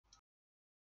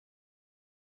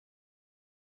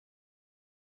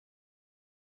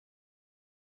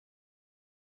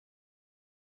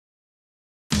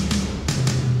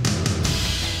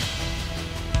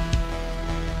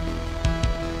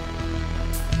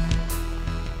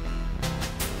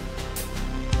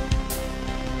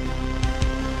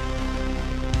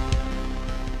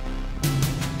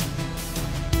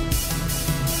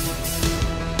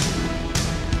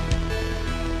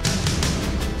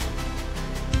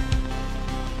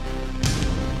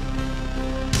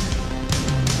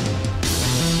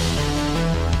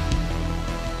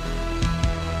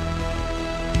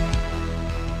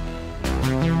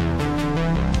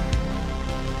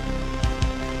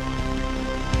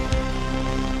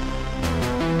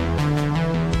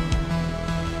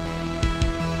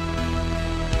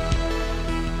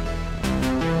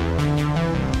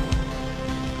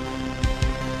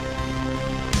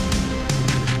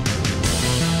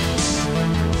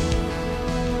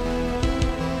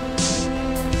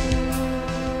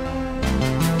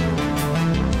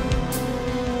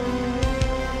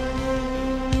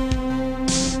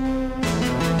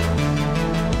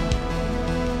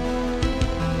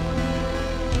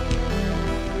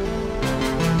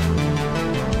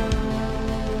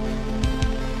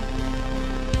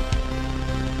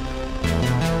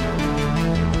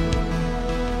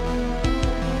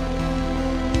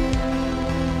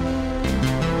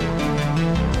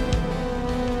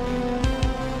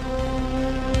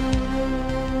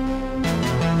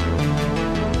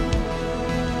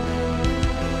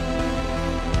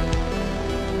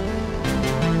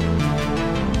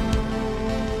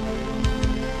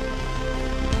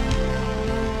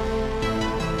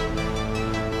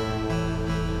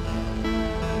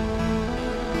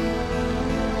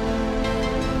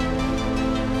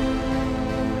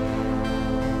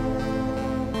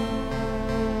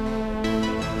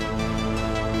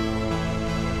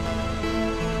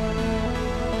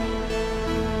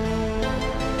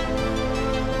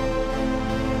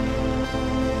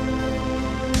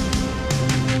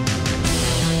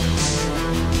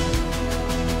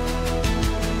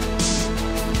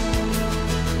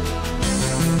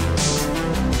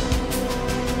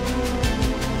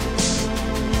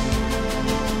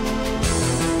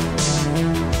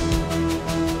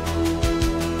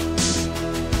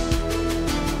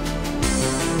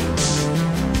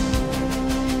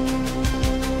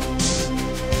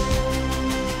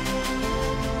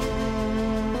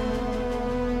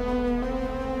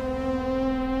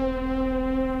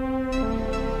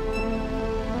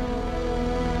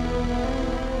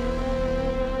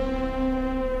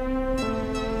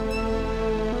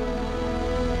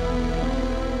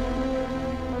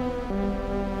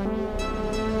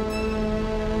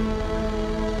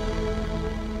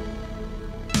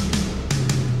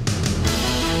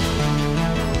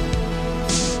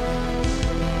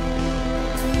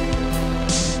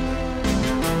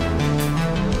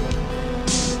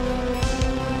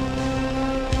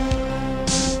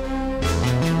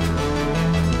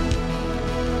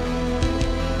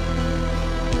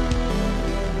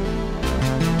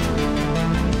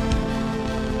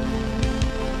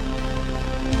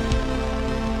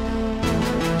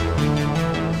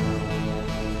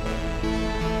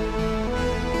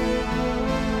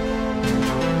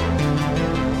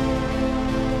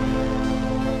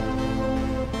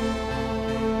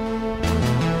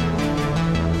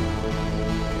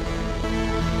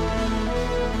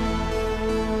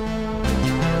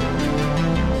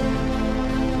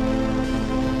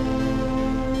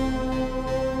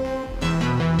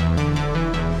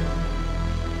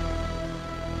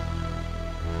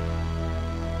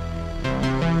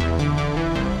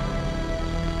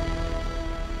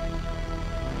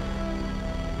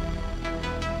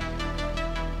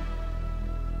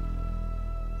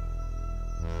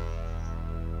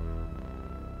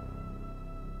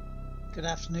Good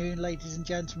afternoon, ladies and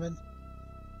gentlemen.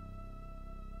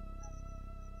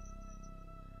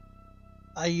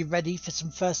 Are you ready for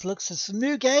some first looks at some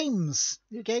new games?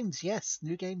 New games, yes,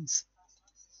 new games.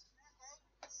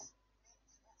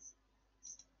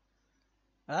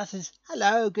 That is,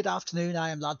 hello, good afternoon. I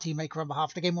am Lard Teammaker on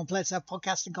behalf of the Game On Players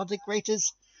podcast and content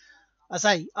creators. I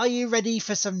say, are you ready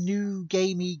for some new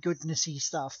gamey goodnessy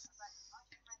stuff?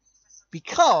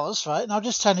 Because, right, and I'll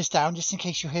just turn this down just in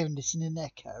case you're hearing this in an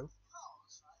echo.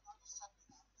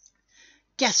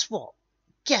 Guess what?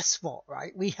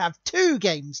 Right? We have two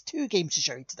games to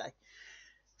show you today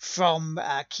from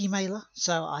Keymailer.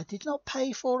 So I did not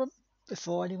pay for them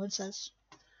before anyone says.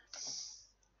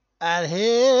 And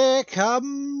here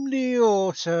come the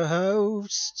auto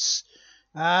hosts.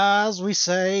 As we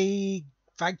say,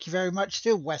 thank you very much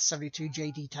to West72,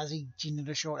 JD, Tazzy, Gina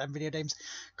the Short, and Video Games,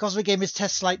 Cosmic Gamers,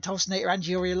 Test Light, Tolstonator,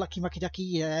 Angioria, Lucky Mucky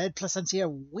Ducky, Ed Placentia,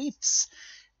 Weeps,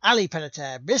 Ali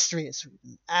Predator, Mystery of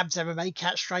Sweden, Abs MMA,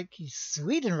 Cat Strike,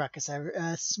 Sweden Ruckus,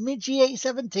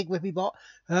 Smidgy87, Tig Whippy Bot,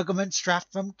 Hergerman,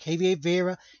 Stratham, KVA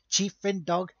Vera, Chief Fin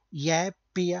Dog, Yeah,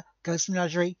 Beer, Ghost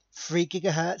Menagerie, 3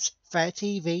 GHz, Fair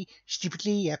TV,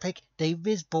 Stupidly Epic,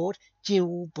 David's Board,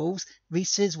 Jill Bulls,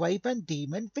 Reese's Wave, and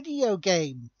Demon Video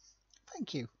Game.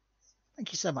 Thank you.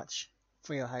 Thank you so much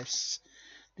for your hosts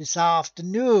this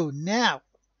afternoon. Now,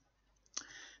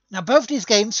 both these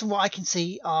games, from what I can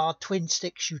see, are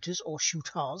twin-stick shooters or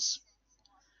shooters.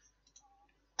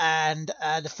 And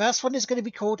the first one is going to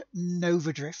be called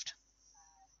Nova Drift.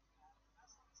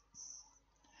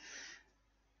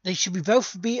 They should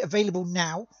both be available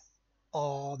now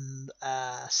on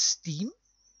Steam.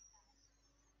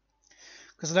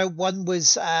 Because I know one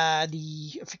was I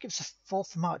think it was the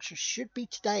 4th of March. It should be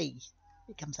today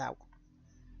it comes out.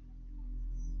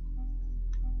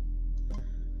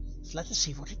 So let us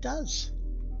see what it does.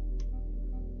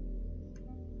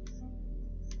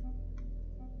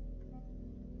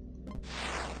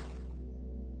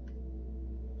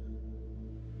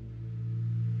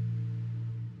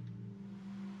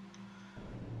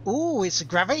 Ooh, it's a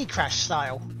gravity crash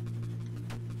style.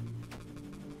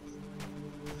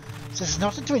 So this is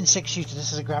not a twin stick shooter,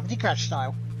 this is a gravity crash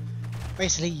style.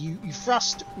 Basically, you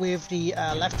thrust with the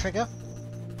left trigger.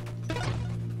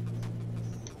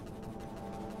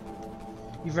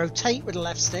 You rotate with the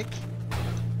left stick.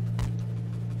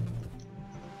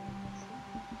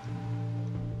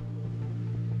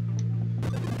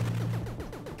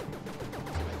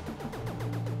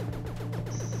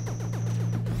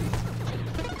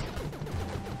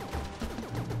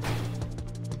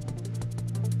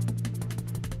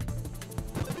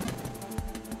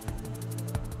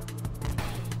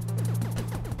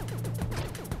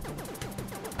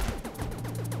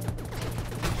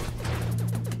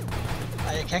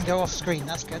 Can go off screen,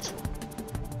 that's good.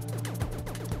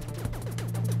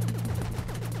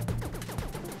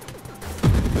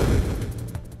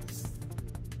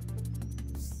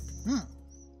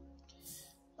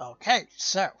 Okay,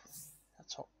 so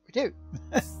that's what we do.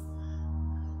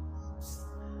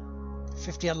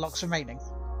 50 unlocks remaining.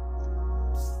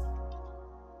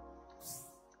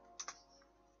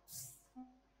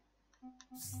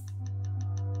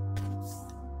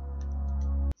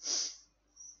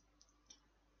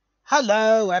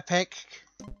 Hello, Epic.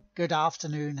 Good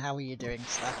afternoon. How are you doing,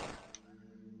 sir?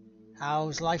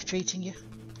 How's life treating you?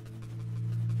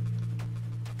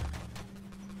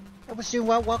 Everyone's doing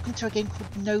well. Welcome to a game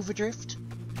called Nova Drift.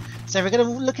 So we're going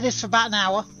to look at this for about an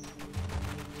hour.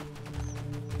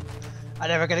 And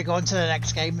then we're going to go on to the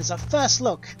next game. It's a first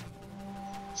look.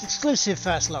 It's exclusive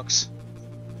first looks.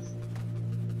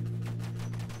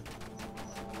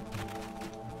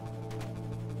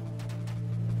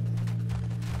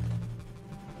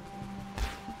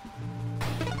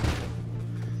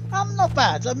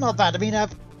 I'm not bad. I mean,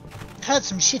 I've heard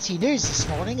some shitty news this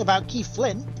morning about Keith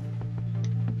Flint.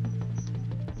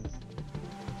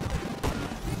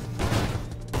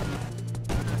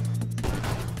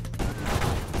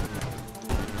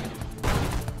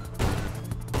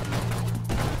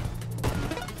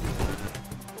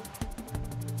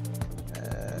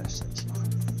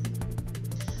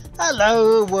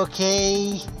 Hello,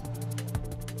 Wookie.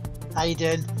 How you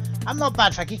doing? I'm not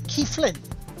bad, thank you. Keith Flint.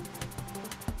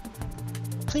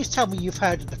 Please tell me you've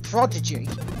heard of The Prodigy.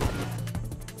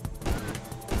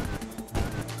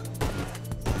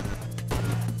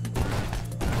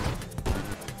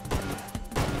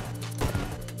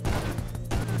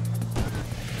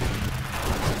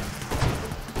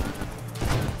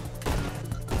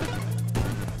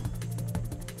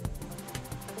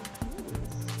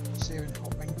 Searing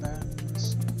hot wing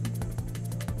burns.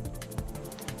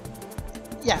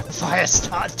 Yeah, fire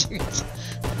start, dude.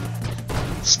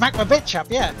 Smack my bitch up,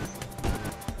 yeah.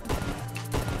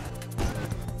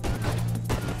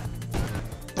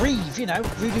 Breathe, you know,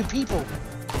 voodoo people.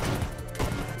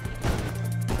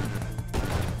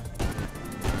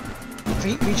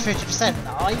 Reach 50%,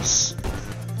 nice.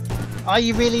 Are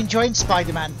you really enjoying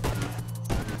Spider-Man?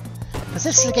 Because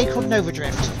this is a game called Nova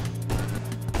Drift.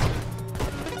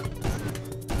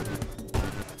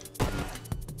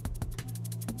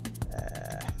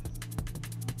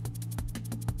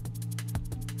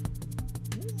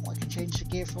 I can change the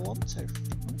gear if I want to.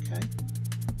 Okay.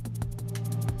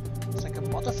 So I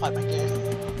can modify my gear.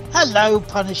 Hello,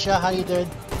 Punisher. How you doing?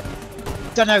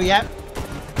 Don't know yet.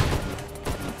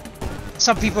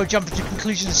 Some people are jumping to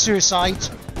conclusions of suicide.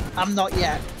 I'm not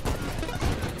yet.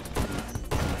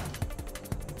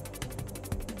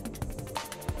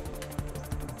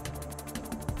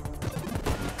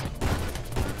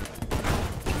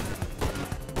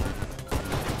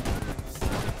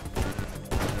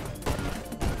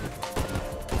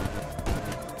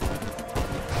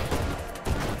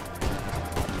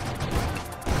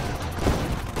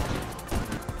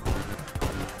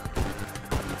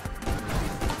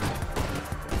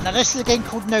 Now this is a game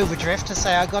called Nova Drift. I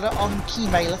say I got it on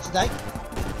Keymailer today.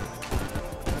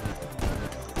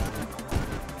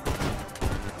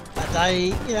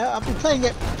 And I've been playing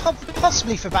it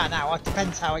possibly for about an hour. It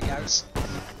depends how it goes.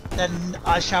 Then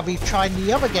I shall be trying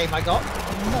the other game I got,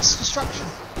 Mass Destruction.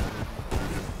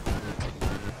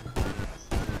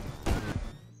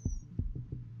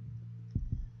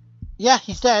 Yeah,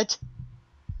 he's dead.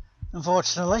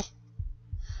 Unfortunately.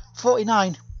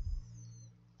 49.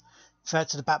 Referred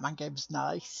to the Batman games,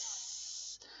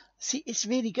 nice. See, it's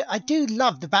really good. I do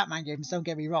love the Batman games, don't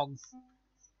get me wrong.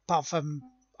 Apart from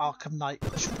Arkham Knight,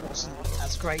 which wasn't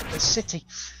as great as City.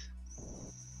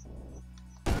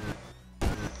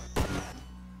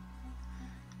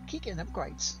 Keep getting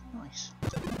upgrades, nice.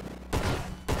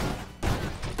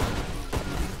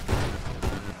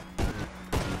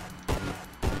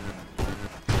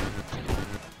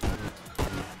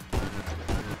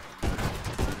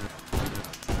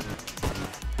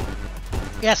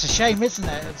 Yeah, it's a shame, isn't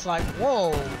it? It's like,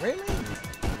 whoa, really?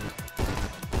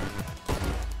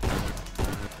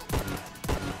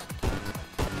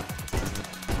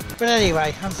 But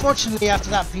anyway, unfortunately after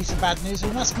that piece of bad news,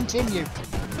 we must continue.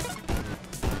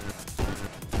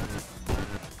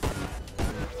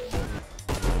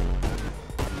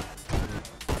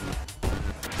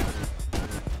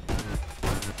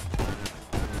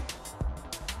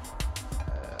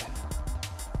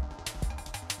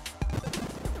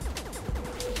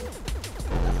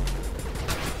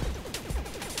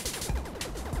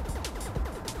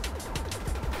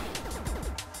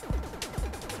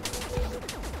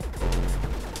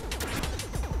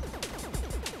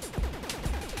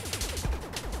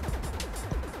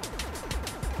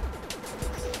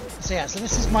 So yeah, so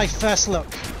this is my first look.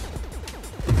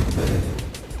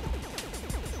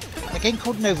 A game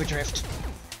called Nova Drift.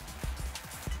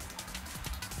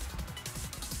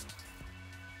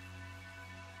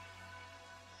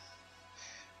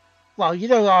 Well, you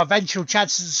know our eventual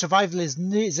chances of survival is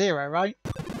near zero, right?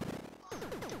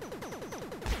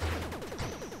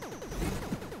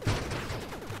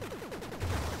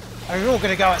 And we're all going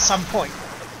to go at some point.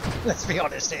 Let's be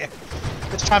honest here.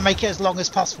 Let's try and make it as long as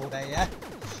possible there, yeah?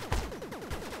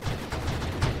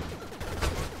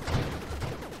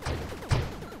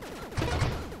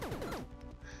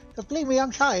 Believe me,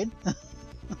 I'm trying.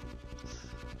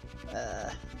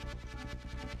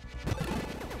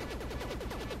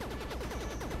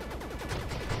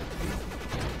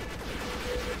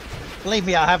 Believe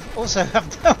me, I have also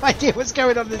have no idea what's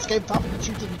going on in this game apart from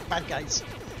shooting bad guys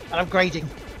and upgrading.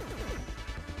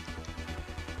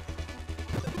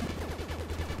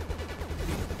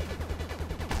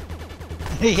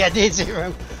 Yeah, near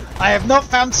zero. I have not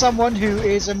found someone who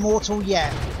is immortal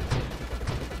yet.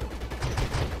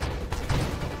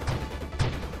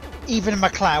 Even a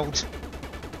McLeod.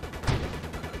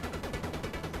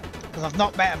 Because I've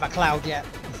not met a McLeod yet.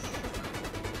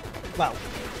 Well,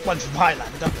 one from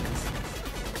Highlander.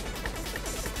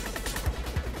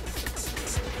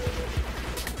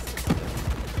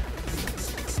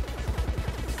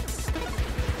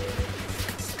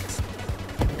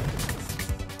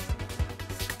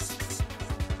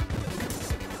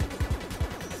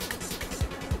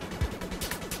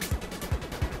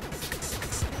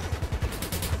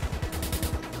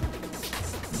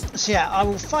 So yeah, I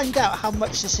will find out how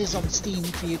much this is on Steam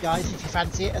for you guys if you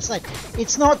fancy it. As I say,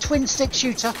 it's not a twin stick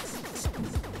shooter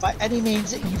by any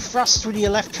means. You thrust with your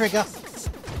left trigger,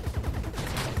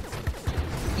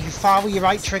 you fire with your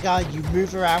right trigger, you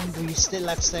move around with your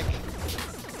left stick.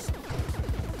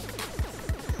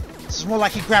 it's more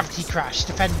like a Gravity Crash,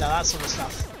 Defender, that sort of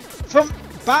stuff. From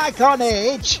Back on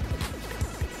Edge!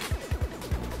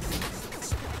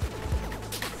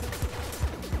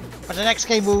 But the next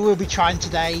game we will be trying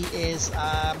today is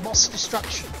Moss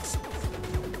Destruction.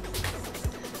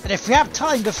 And if we have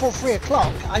time before 3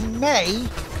 o'clock, I may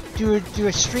do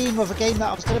a stream of a game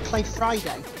that I was going to play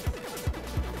Friday.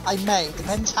 I may,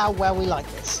 depends how well we like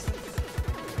this.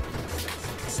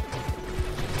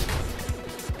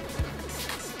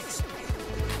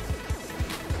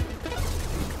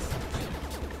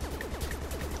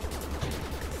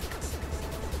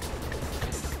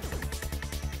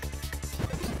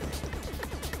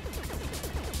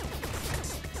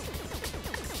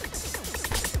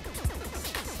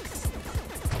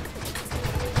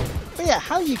 But yeah,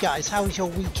 how are you guys? How was your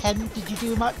weekend? Did you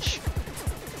do much?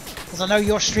 Because I know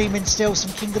you're streaming still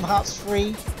some Kingdom Hearts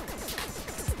 3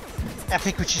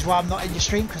 Epic, which is why I'm not in your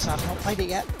stream, because I've not played it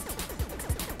yet.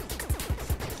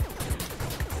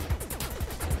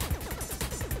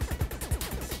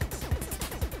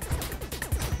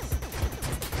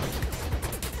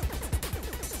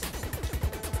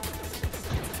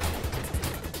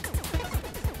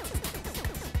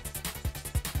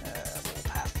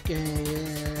 Warpath,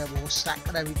 yeah, we'll stack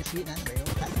on every defeat and enemy.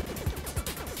 Okay.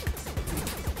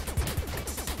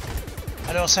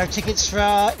 And also tickets for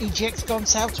EGX go on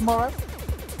sale tomorrow.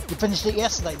 You finished it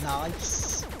yesterday,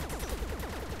 nice.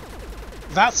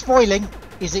 Without spoiling,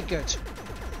 is it good?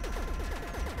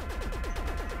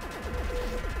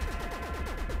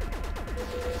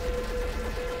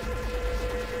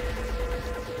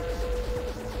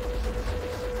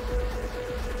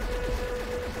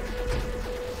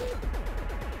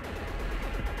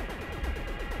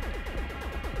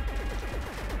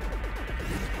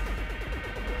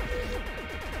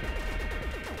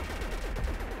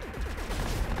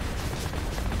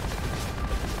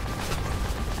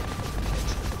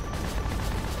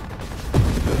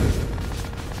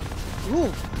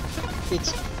 Ooh,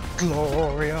 it's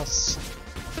glorious.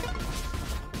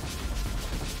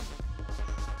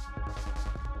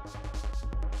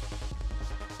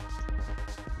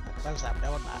 Close that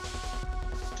window on that.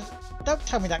 Don't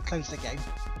tell me that closed the game.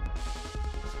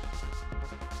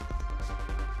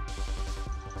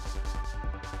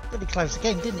 Really closed the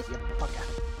game, didn't it, you bugger?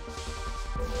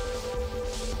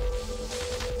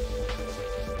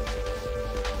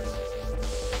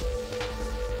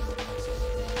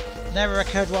 Never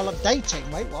occurred while updating.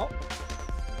 Wait, what?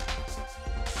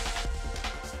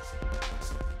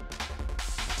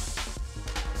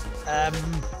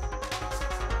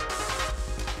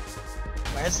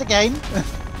 Where's the game?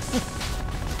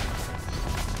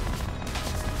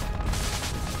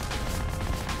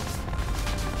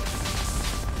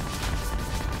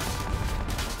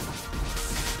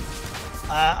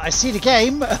 I see the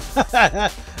game.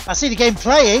 I see the game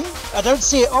playing. I don't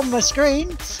see it on my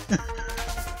screen.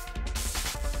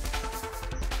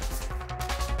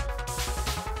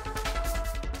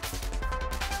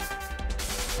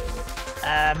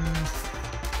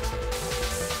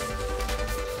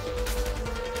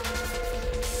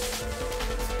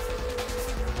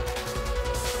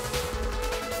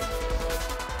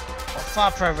 Far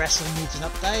Pro Wrestling needs an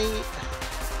update.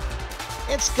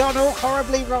 It's gone all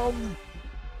horribly wrong.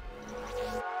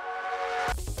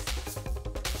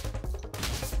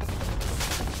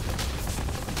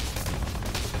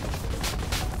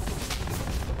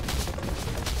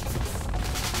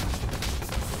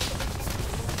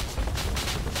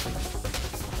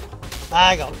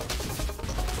 Hang on.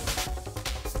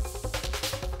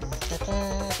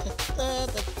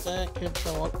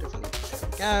 Control Alt Delete.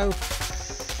 There we go.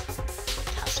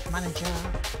 Task Manager.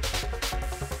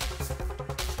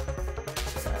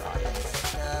 Where are you?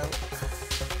 There we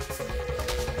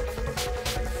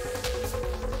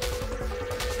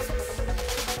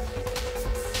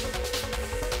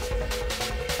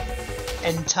go.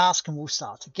 End task and we'll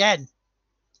start again.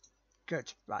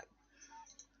 Good, right.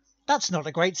 That's not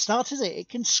a great start, is it? It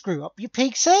can screw up your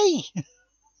PC.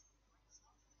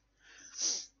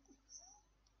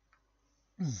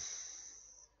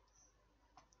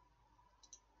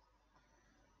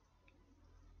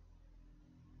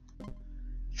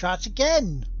 Try it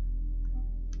again.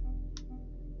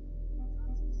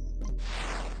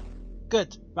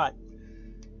 Good, right.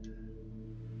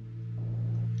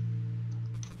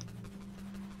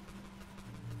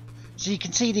 So you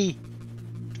can see the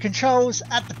controls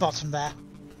at the bottom there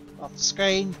of the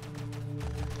screen.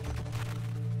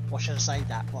 What should I say?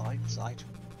 That right side.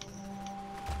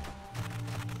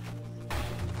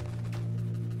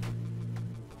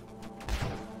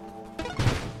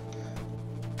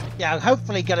 Yeah, I'm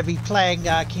hopefully going to be playing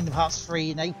Kingdom Hearts 3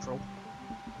 in April.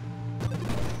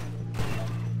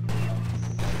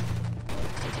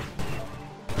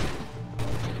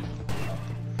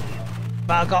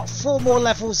 But I've got 4 more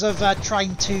levels of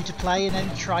Trine 2 to play, and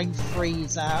then Trine 3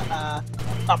 is up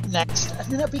next, and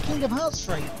then it'll be Kingdom Hearts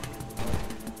 3.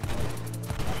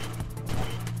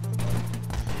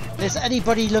 Is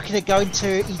anybody looking at going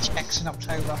to EGX in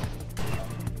October?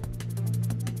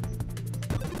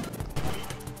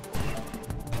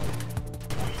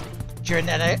 During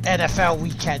the NFL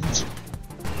weekend?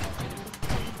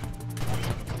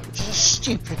 Which is a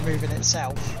stupid move in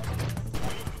itself.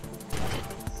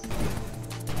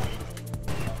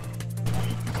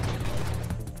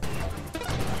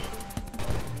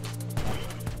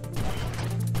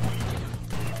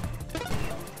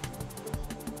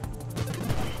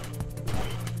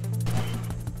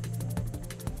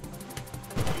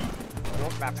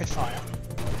 Rapid fire.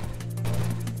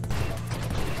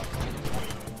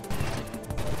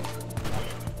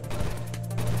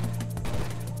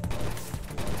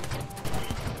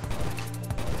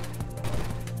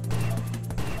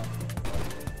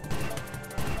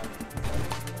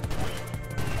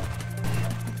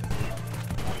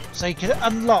 So you can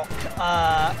unlock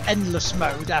endless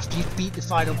mode after you beat the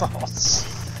final boss.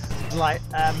 Like,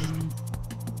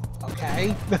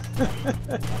 okay.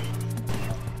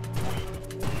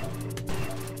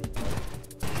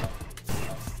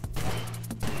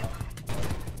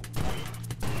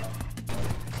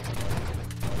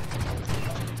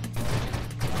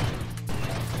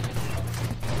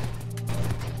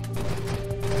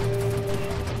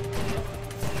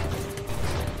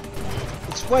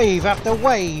 Wave after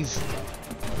wave.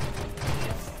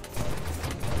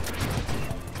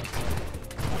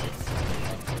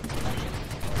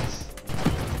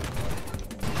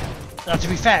 Now, to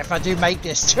be fair, if I do make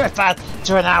this to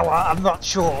an hour, I'm not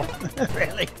sure,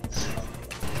 really.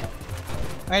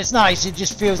 I mean, it's nice. It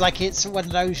just feels like it's one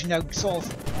of those, you know, sort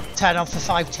of turn on for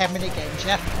 5-10 minute games.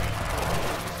 Yeah.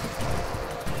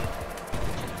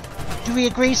 Do we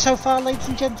agree so far, ladies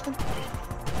and gentlemen?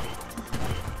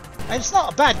 It's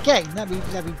not a bad game, let me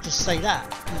just say that.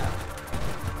 You know.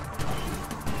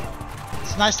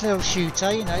 It's a nice little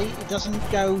shooter, you know, it doesn't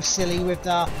go silly with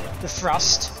the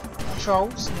thrust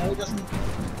controls, you know, it doesn't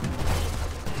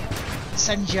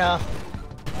send you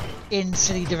in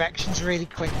silly directions really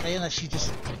quickly unless you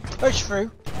just push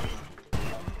through.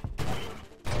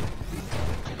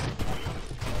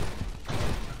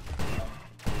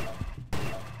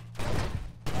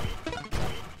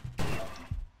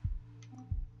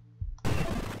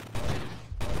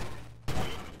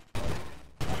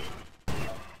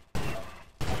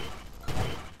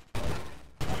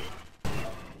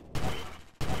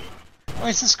 Well,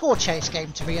 it's a score chase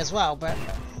game to me as well, but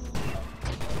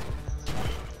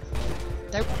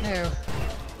don't know.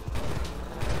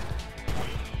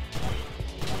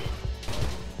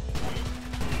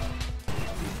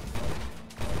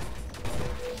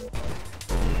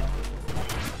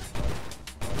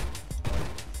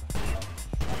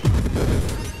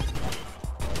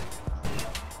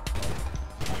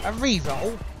 A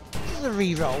reroll? This is a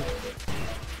reroll.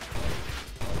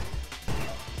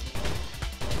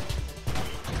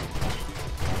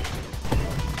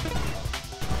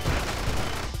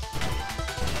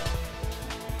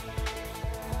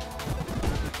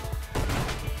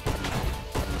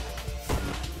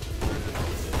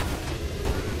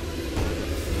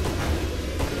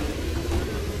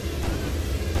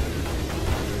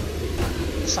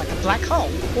 It's like a black hole.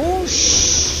 Oh,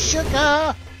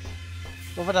 sugar!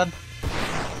 What have I done?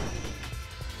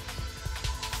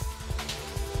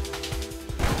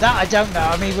 That I don't know.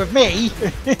 I mean, with me,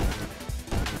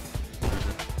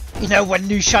 you know, when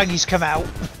new shinies come out,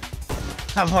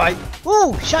 I'm like,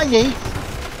 oh, shiny!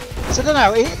 So I don't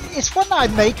know. It's one that I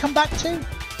may come back to.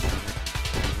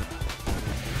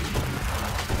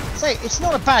 Say, it's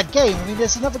not a bad game. I mean,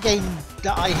 there's another game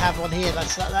that I have on here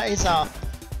that is a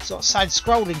sort of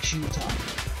side-scrolling shooter.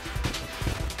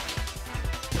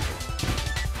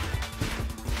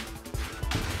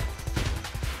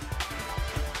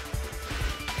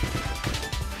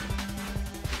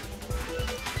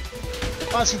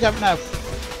 I honestly don't know.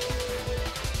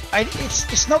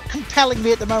 It's not compelling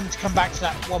me at the moment to come back to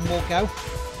that one more go,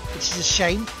 which is a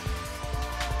shame.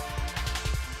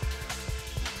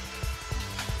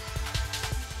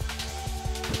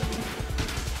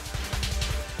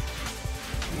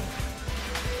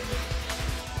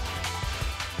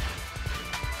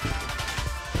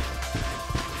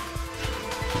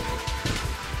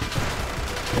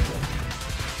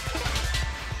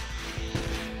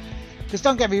 Because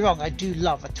don't get me wrong, I do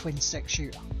love a twin stick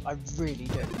shooter. I really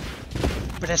do.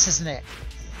 But this isn't it.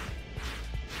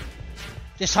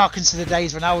 This harkens to the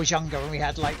days when I was younger and we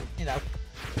had, like, you know,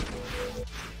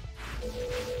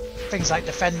 things like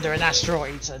Defender and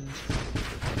Asteroids and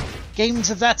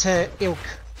Games of that ilk.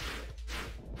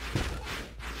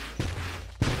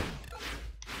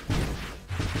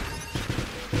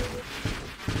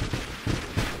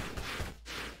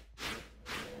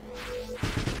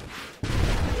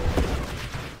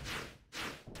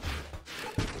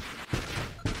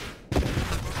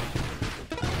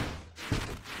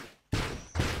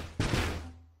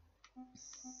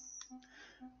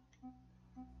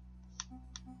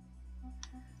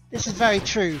 This is very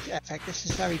true, Epic. This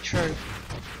is very true.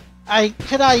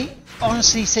 Could I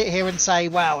honestly sit here and say,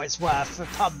 wow, it's worth a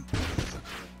punt?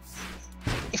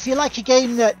 If you like a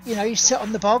game that, you know, you sit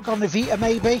on the bog on the Vita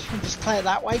maybe and just play it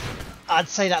that way, I'd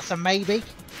say that's a maybe.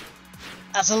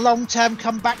 As a long-term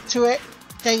comeback to it,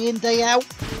 day in, day out,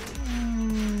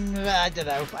 I don't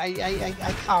know.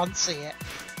 I can't see it.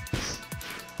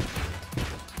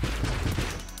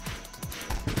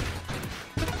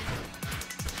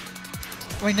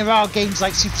 I mean, there are games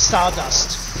like Super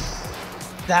Stardust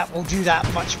that will do that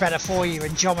much better for you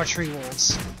in Geometry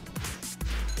Wars.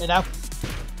 You know?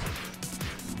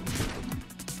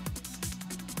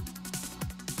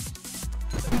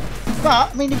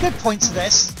 But, I mean, the good points of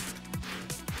this,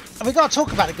 and we've got to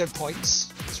talk about the good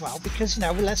points as well, because, you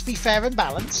know, let's be fair and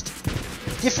balanced.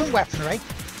 Different weaponry.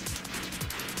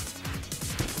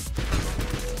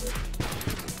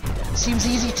 Seems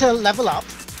easy to level up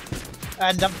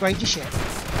and upgrade your ship.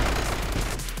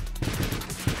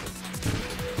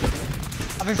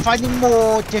 I've been finding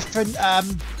more different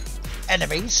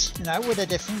enemies, you know, with their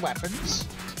different weapons.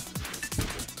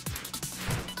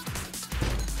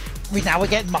 I mean, now we're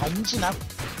getting mines, you know.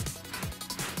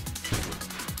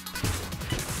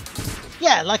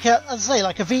 Yeah, like a, as I say,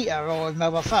 like a Vita or a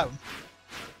mobile phone.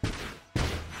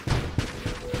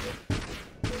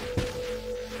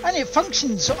 And it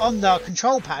functions on the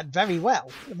control pad very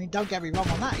well. I mean, don't get me wrong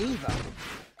on that either.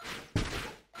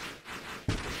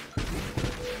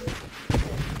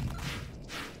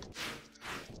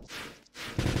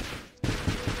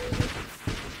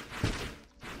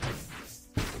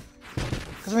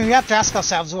 Because I mean, we have to ask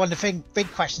ourselves one of the big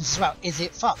questions as well: is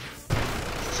it fun?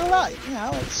 It's all right, you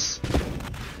know.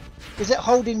 Is it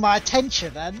holding my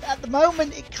attention? And at the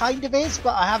moment, it kind of is,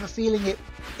 but I have a feeling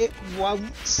it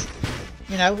won't.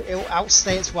 You know, it'll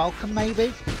outstay its welcome,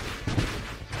 maybe.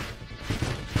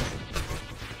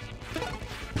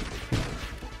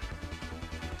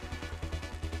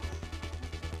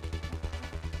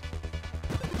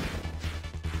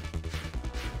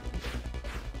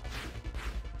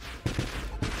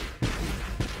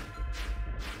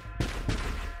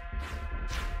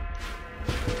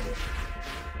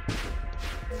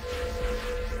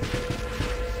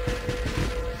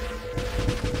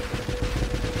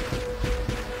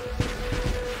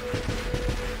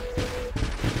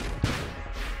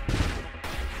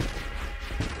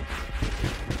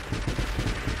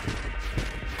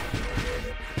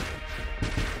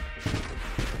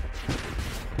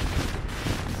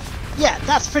 Yeah,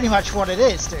 that's pretty much what it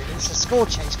is, dude. It's a score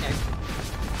chase game.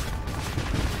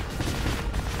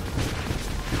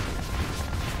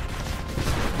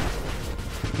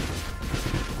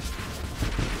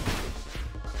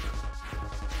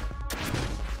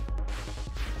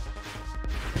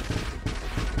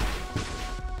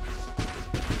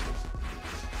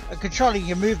 And controlling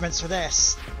your movements for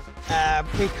this,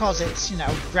 because it's, you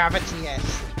know,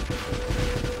 gravity-esque.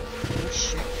 Oh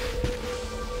shit.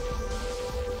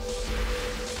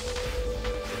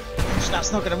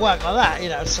 That's not going to work like that, you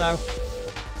know, so...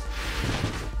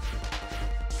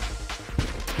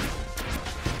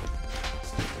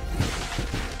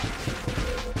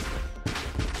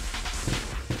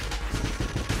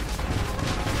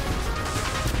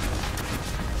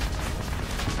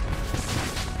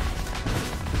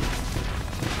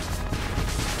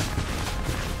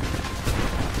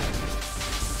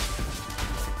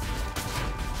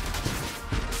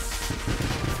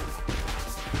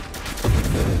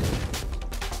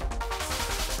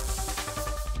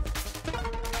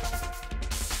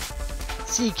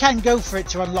 So you can go for it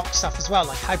to unlock stuff as well,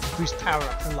 like Hyper Boost Power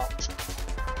Up unlocked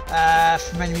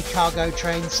from enemy cargo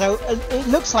trains. So it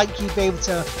looks like you'd be able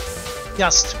to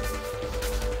just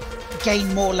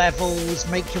gain more levels,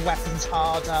 make your weapons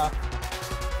harder.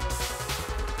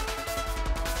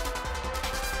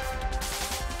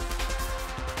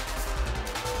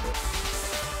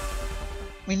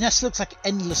 I mean, this looks like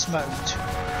endless mode.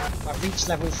 I've reached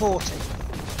level 40.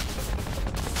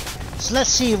 So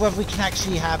let's see whether we can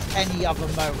actually have any other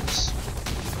modes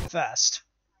first.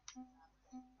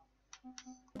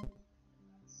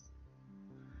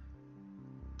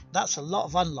 That's a lot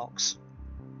of unlocks.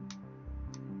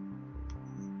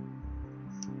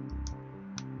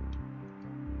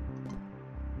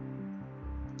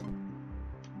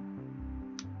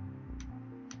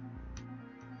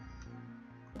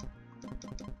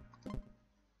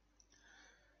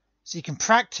 So you can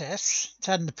practice,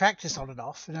 turn the practice on and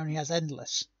off, and only has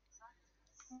endless.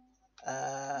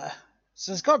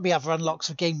 So there's got to be other unlocks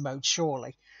for game mode,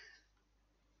 surely.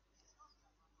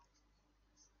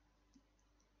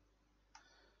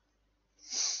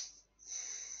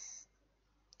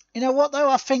 You know what, though?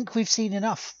 I think we've seen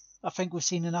enough. I think we've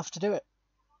seen enough to do it.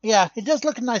 Yeah, it does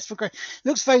look nice for great.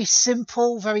 Looks very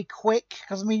simple, very quick.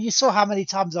 Because, I mean, you saw how many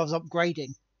times I was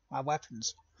upgrading my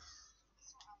weapons.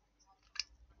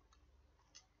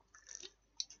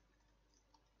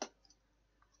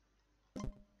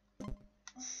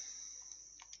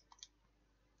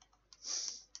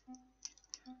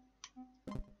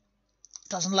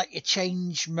 Doesn't let you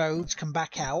change modes, come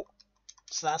back out.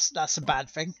 So that's a bad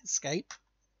thing. Escape.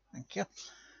 Thank you.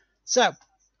 So,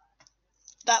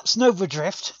 that's Nova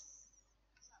Drift.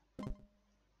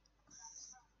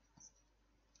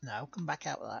 No, come back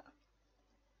out of that.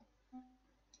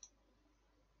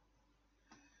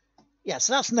 Yeah,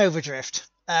 so that's Nova Drift.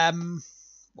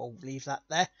 We'll leave that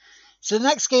there. So the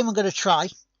next game I'm going to try,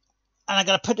 and I'm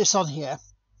going to put this on here,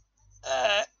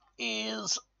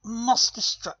 is Mass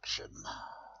Destruction.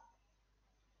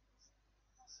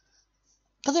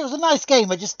 Because it was a nice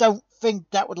game, I just don't think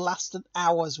that would last an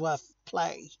hour's worth of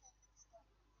play.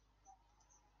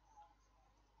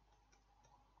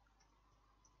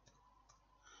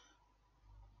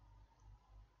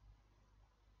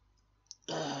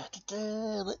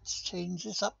 Let's change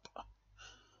this up.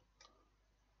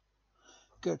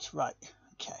 Good, right,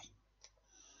 okay.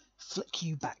 Flick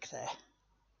you back there.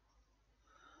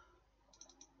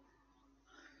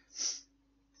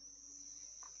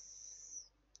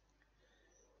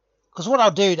 Because what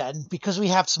I'll do then, because we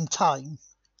have some time,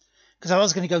 because I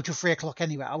was going to go to 3 o'clock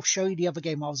anyway, I'll show you the other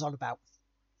game I was on about.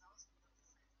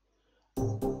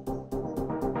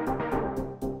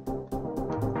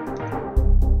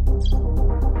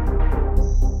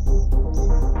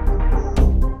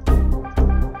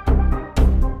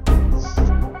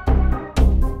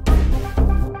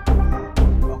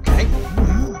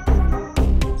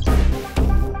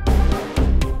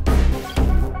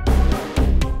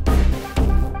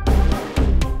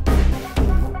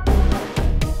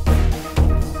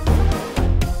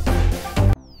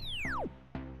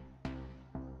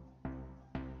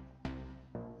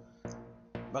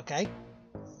 Okay.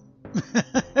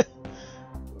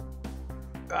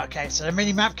 Okay, so the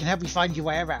mini-map can help you find your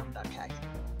way around, okay.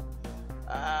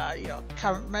 Your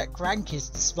current mech rank is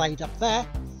displayed up there.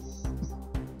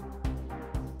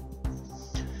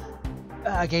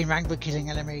 Gain rank by killing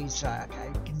enemies, okay.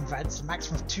 You can advance a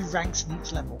maximum of 2 ranks in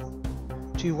each level.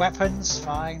 2 weapons,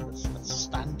 fine, that's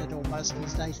standard almost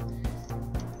these days.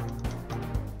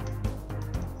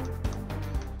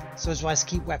 So it's wise to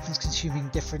keep weapons consuming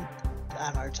different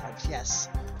ammo types, yes.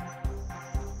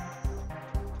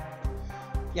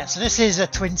 Yeah, so this is a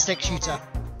twin stick shooter.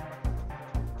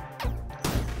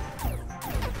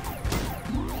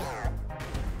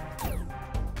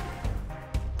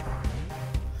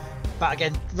 But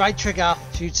again, right trigger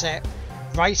shoots it,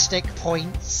 right stick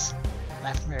points,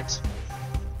 left moves.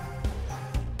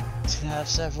 It's going to have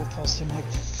several positive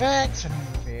effects when you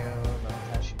reveal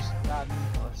the shoots done.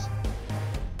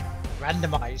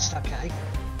 Randomized, okay.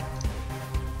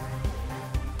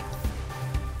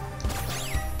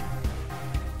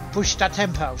 Push that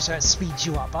tempo so it speeds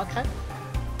you up, okay?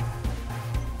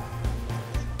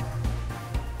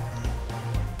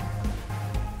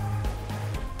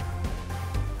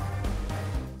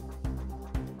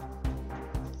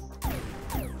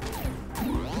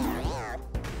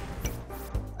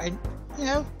 And, you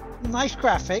know, nice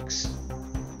graphics.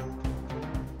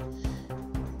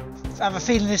 I have a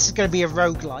feeling this is going to be a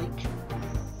roguelike.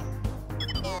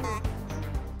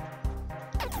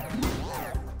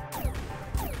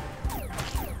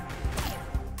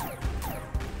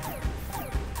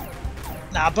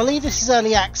 Now, I believe this is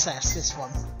early access, this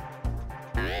one.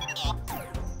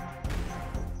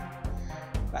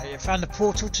 Right, you found the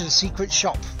portal to the secret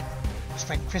shop.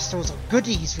 Spend crystals or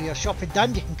goodies for your shopping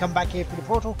done. You can come back here for the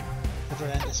portal. Portal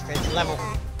then disappears the level.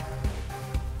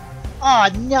 Oh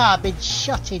no, I've been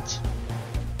shotted.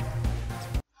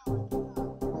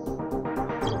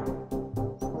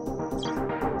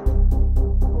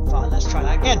 Fine, let's try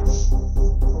that again.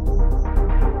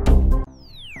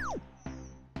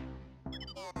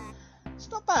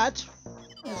 Bad.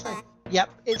 Yep,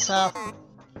 it's a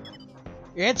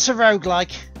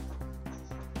roguelike.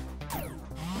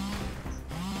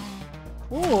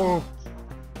 Ooh.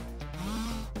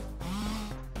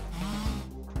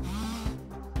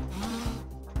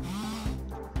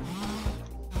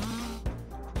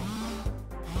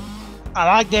 I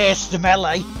like this, the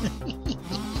melee.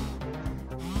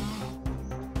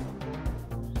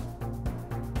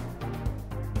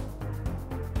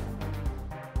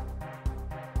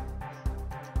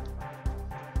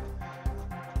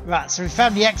 Right, so we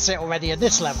found the exit already at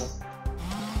this level.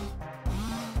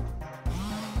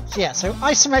 So yeah, so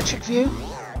isometric view,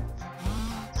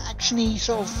 actiony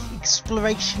sort of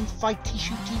exploration, fighty,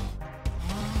 shooty.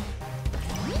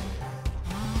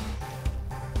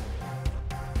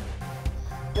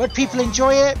 Would people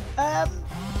enjoy it?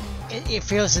 It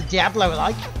feels a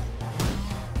Diablo-like.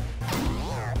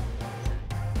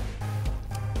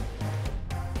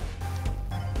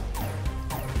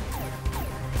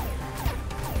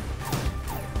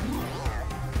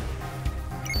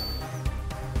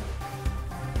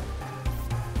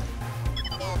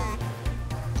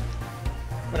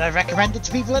 Would I recommend it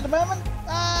to people at the moment?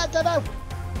 I don't know.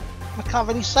 I can't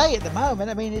really say at the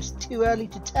moment. I mean, it's too early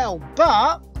to tell.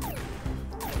 But,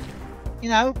 you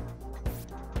know,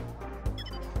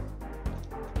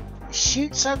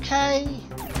 shoot's okay.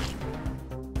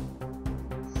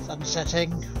 Sun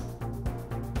setting.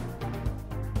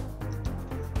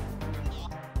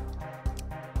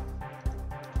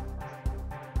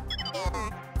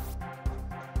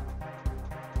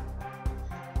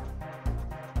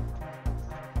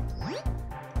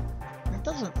 It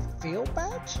doesn't feel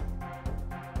bad.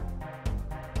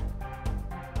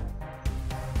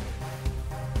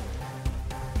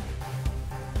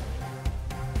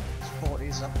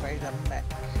 Sporties upgrade a mech.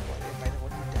 What the available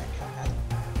new deck? Okay.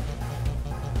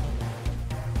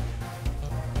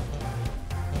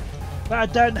 But I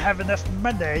don't have enough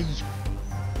money.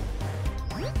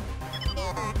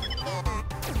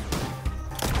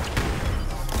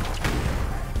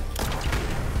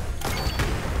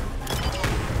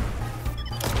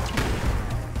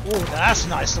 Oh, that's a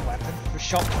nice little weapon for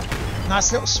shotgun.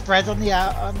 Nice little spread on the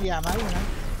ammo, you know,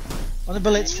 on the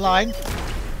bullets flying.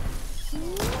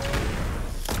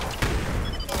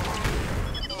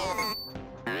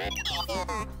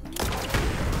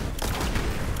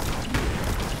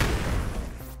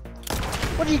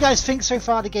 What do you guys think so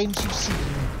far? The games you've seen?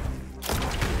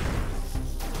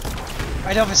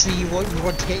 Right, obviously you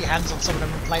want to get your hands on some of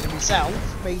them and play them yourself,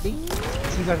 maybe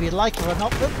see whether you like it or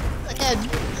not. But again,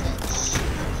 it's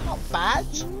not bad.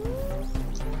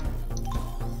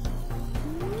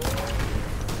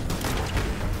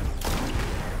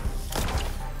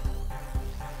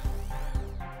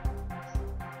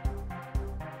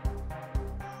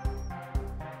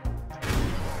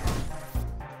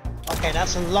 Okay,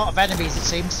 that's a lot of enemies, it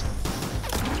seems.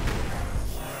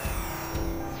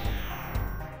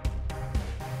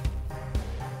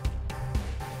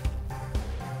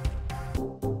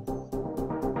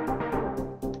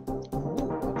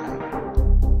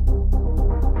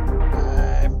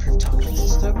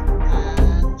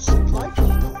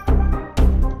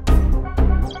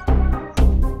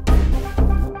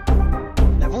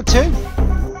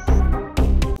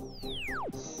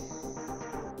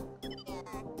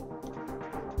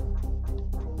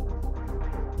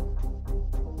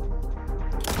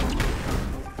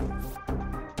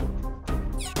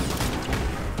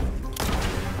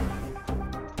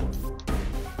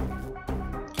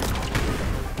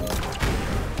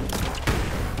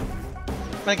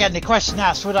 But again, the question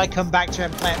asked, would I come back to it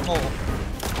and play it more?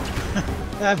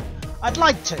 I'd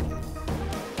like to.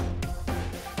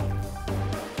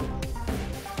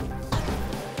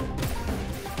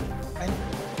 And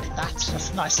look at that, that's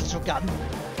a nice little gun.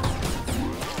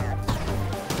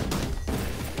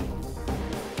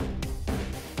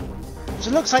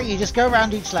 So it looks like you just go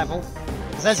around each level,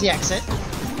 because there's the exit.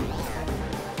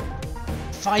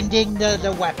 Finding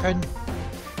the weapon.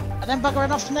 And then buggering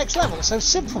off to the next level. So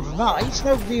simple tonight,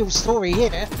 no real story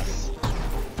here.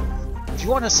 If you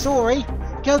want a story,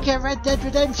 go get Red Dead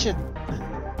Redemption.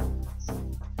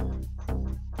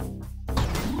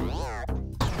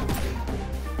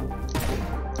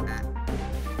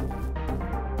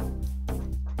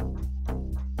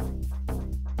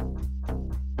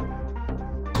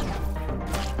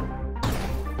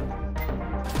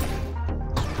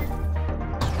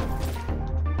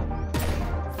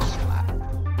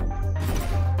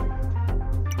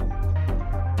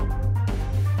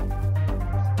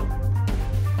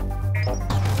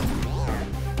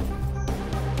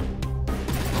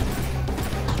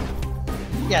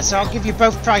 Yeah, so I'll give you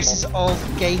both prices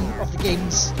of the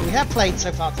games we have played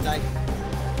so far today.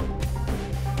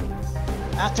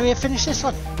 After we finish this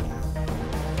one.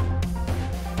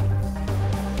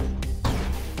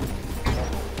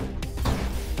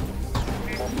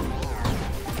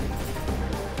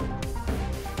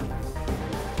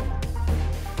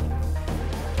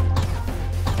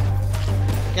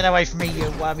 Get away from me, you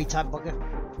wormy type bugger.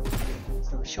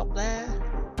 So a shop there.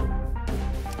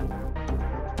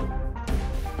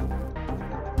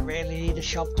 Really need a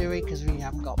shop, do we? Because we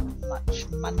haven't got much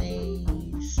money.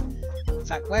 In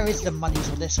fact, where is the monies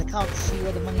on this? I can't see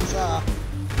where the monies are.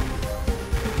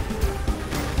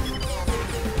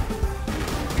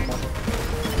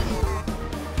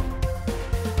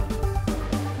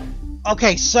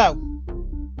 Okay, so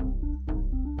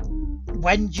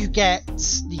when you get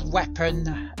the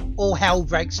weapon, all hell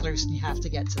breaks loose and you have to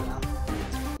get to that.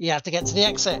 You have to get to the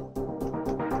exit.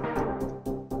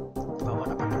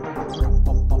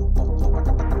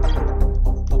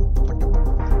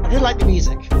 I do like the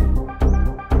music.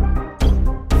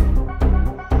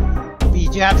 But you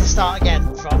do have to start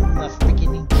again from the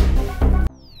beginning.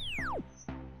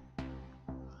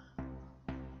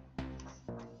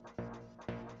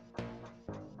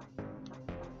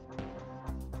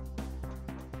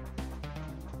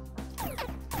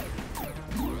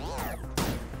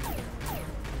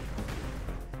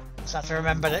 So have to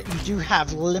remember that you do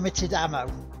have limited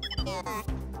ammo.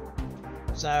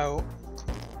 So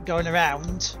going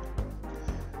around,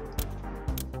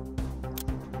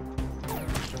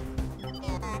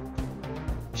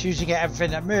 shooting at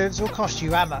everything that moves will cost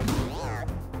you ammo.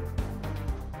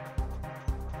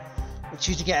 But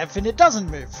shooting at everything that doesn't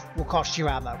move will cost you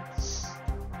ammo.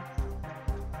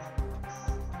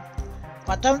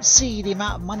 But I don't see the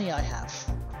amount of money I have.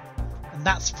 And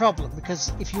that's the problem,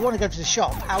 because if you want to go to the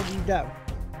shop, how do you know?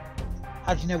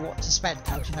 How do you know what to spend?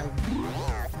 How do you know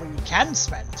what you can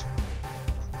spend?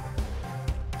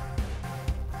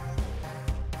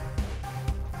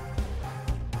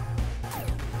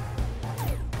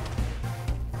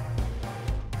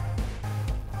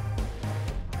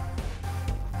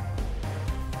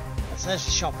 So there's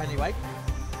the shop anyway.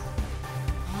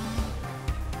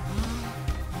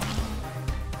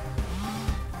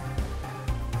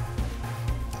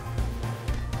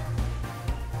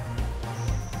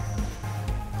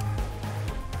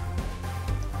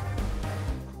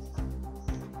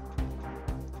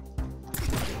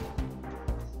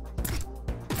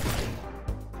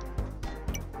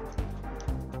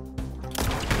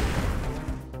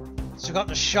 So we've got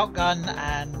the shotgun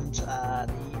and the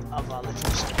other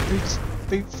little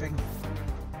boot thing.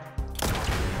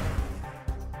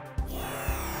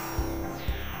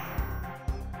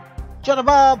 John and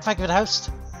Bob, thank you for the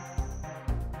host.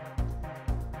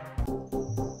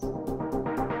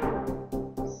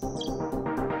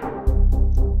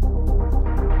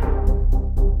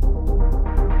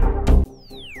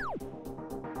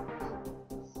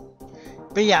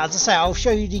 But yeah, as I say, I'll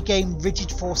show you the game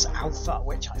Rigid Force Alpha,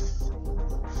 which I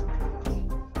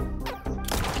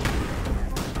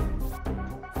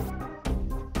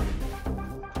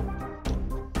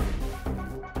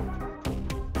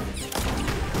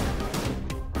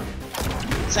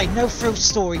say no thrill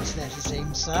story to this, it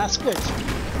seems, so that's good.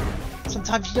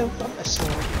 Sometimes you don't want a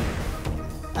story.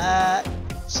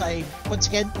 Say once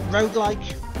again,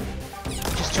 roguelike,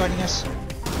 just joining us.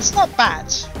 It's not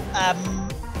bad.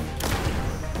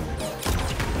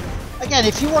 Again,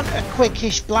 if you want a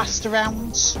quickish blast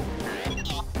around,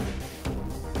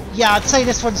 yeah, I'd say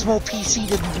this one's more PC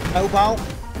than mobile.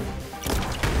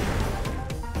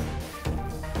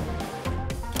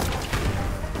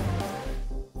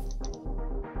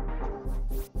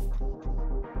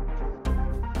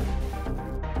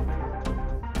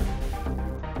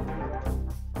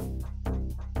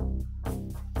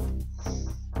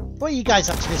 What are you guys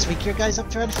up to this week? You guys up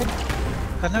to anything?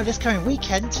 I know this coming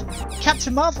weekend,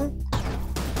 Captain Marvel,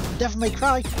 Devil May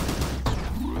Cry.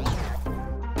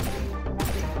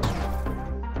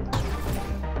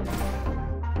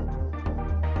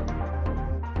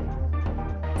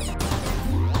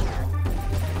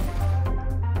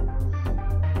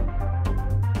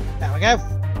 There we go.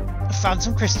 I found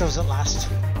some crystals at last.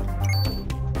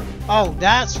 Oh,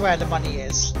 that's where the money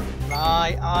is.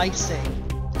 Right, I see.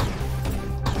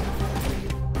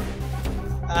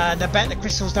 And I bet the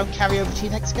crystals don't carry over to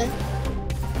your next game.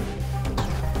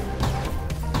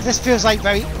 This feels like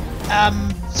very,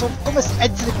 sort of almost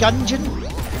Enter the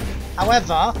Gungeon.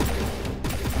 However,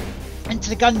 Enter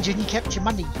the Gungeon, you kept your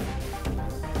money,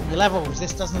 your levels.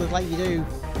 This doesn't look like you do.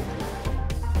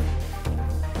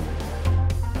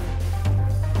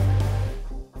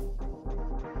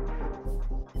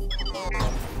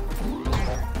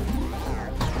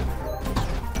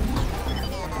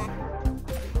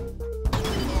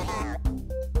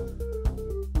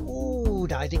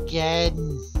 Died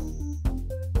again.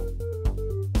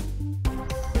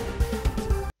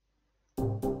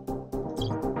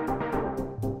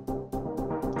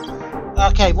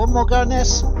 Okay, one more go on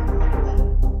this.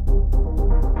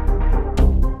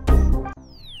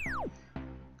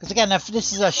 Because again, if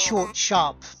this is a short,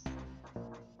 sharp.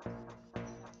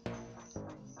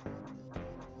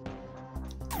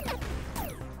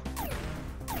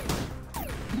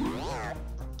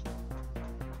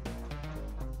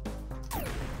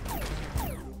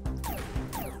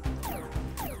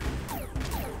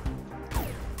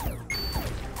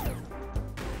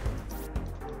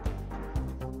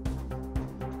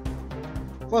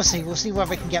 We'll see. We'll see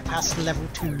whether we can get past level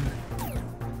 2.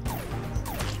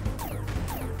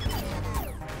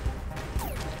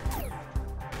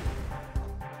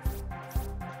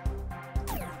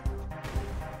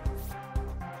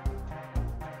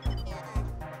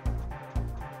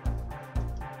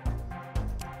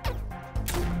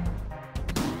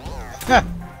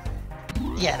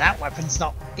 Yeah, that weapon's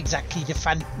not exactly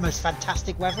the most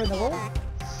fantastic weapon in the world.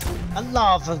 A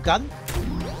lava gun.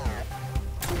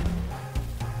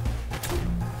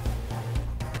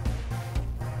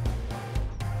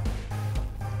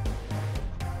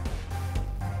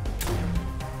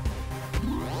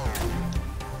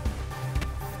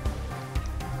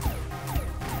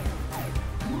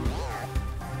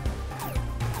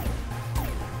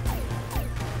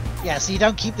 Yeah, so you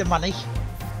don't keep the money.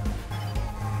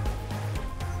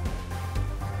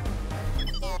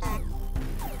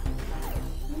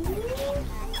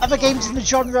 Other games in the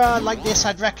genre like this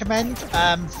I'd recommend.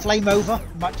 Flame Over,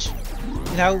 much,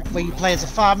 you know, where you play as a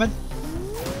fireman.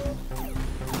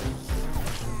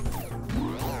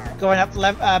 Going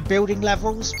up building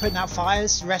levels, putting out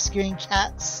fires, rescuing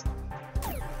cats.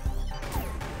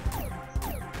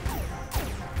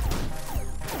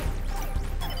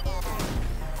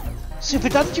 Super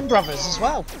Dungeon Brothers as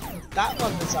well. That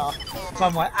one was a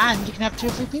fun one, and you can have 2 or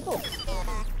 3 people.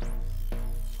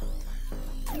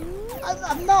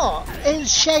 I'm not. It's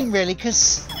a shame, really,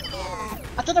 because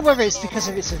I don't know whether it's because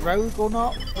of it's a rogue or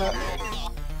not, but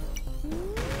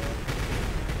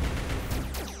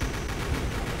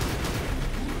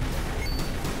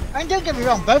I mean, don't get me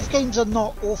wrong, both games are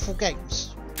not awful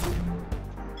games.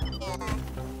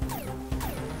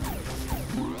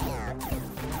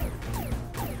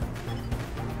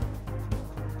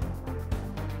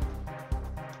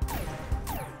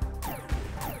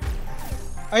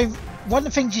 I mean, one of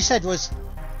the things you said was,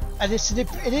 and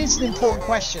it is an important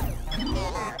question,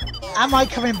 am I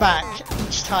coming back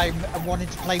each time and wanting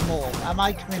to play more? Am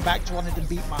I coming back to wanting to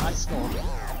beat my high score?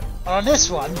 Or on this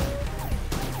one,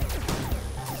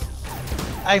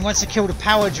 I mean, once the kill the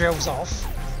power drills off,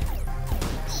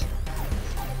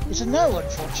 it's a no,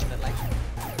 unfortunately.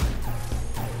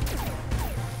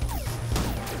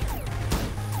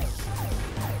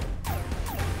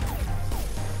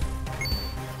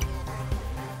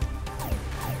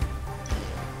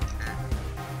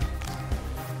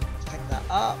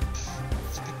 Up.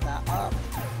 Let's pick that up.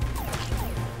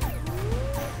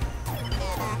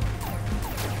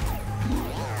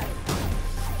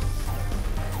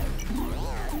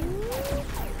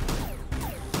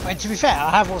 And to be fair, I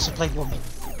have also played one.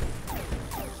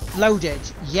 Loaded.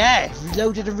 Yeah.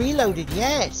 Reloaded and reloaded.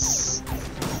 Yes.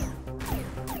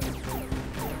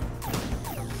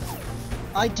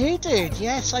 I do, dude.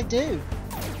 Yes, I do.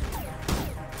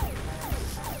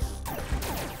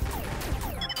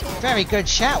 Very good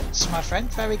shouts, my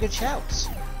friend. Very good shouts.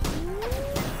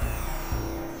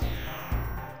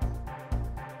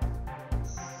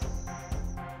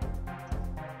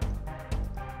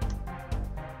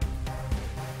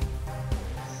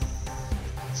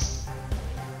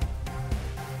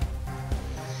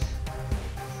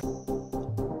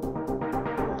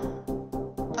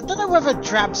 I don't know whether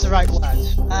drab's the right word.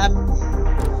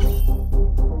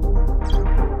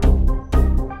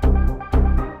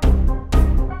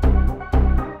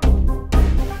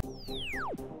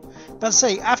 But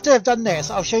see, after I've done this,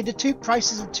 I'll show you the 2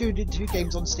 prices of two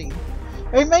games on Steam.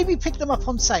 I mean, maybe pick them up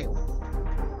on sale.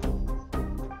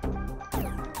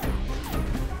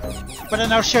 But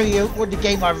then I'll show you what the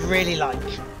game I really like.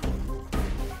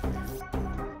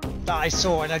 That I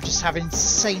saw and I just have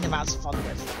insane amounts of fun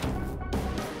with.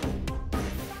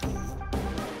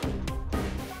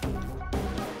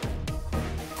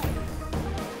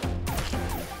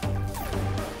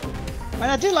 And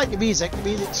I do like the music. The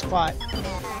music's quite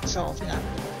sort of, you know.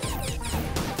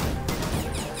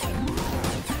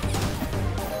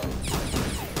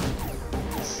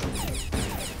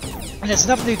 And there's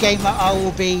another new game that I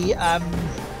will be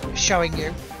showing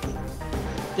you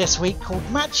this week called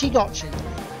Machi Gotchi.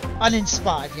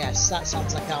 Uninspired, yes, that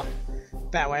sounds like a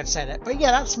better way of saying it. But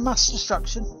yeah, that's Mass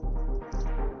Destruction.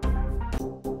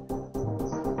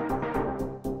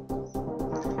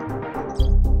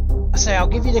 So I'll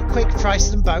give you the quick price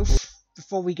of them both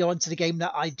before we go on to the game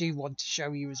that I do want to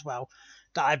show you as well,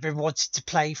 that I've been wanting to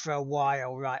play for a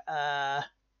while. Right,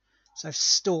 so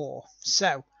store.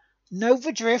 So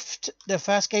Nova Drift, the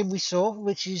first game we saw,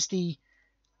 which is the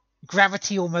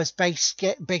gravity almost base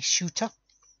shooter,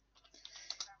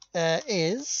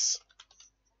 is,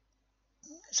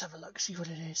 let's have a look, see what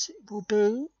it is. It will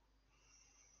be,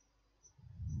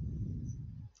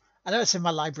 I know it's in my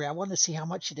library, I want to see how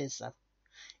much it is though.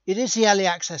 It is the early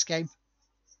access game.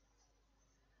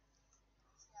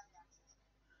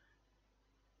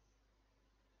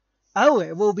 Oh,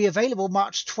 it will be available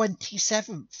March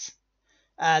 27th,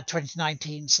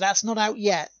 2019. So that's not out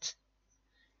yet.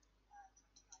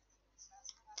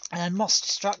 And Moss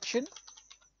Destruction.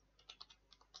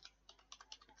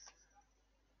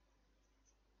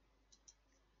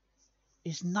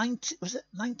 Is was it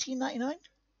 £19.99?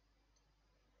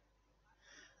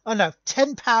 Oh no,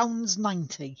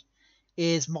 £10.90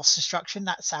 is Moss Destruction.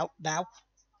 That's out now.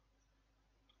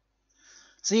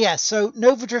 So yeah, so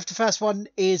Nova Drift, the first one,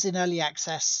 is in early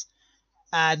access,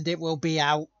 and it will be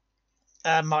out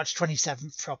March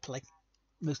 27th properly,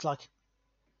 looks like.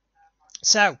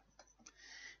 So,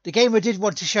 the game I did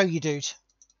want to show you, dude,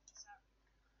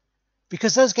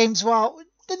 because those games, well,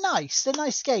 they're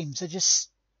nice games. They're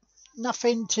just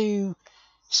nothing to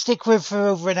stick with for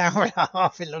over an hour and a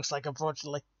half, it looks like,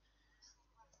 unfortunately.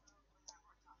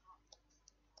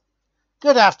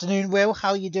 Good afternoon, Will. How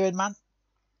are you doing, man?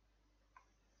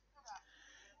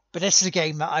 But this is a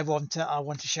game that I want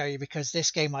to show you, because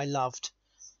this game I loved.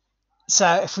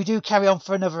 So if we do carry on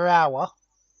for another hour,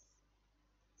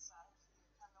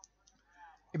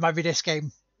 it might be this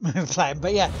game we're playing.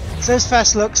 But yeah, so there's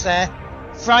first looks there.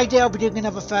 Friday I'll be doing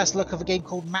another first look of a game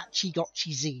called Matchy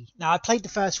Gotchi Z. Now I played the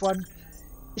first one.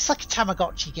 It's like a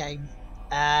Tamagotchi game.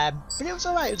 But it was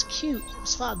alright, it was cute, it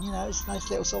was fun, you know, it's a nice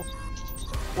little sort of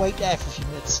wait there for a few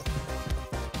minutes.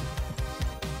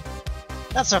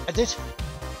 That's what I did.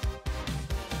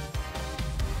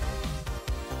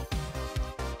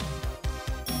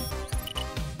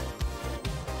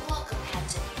 Welcome,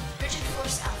 Captain. Rigid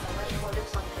Force Alpha ready for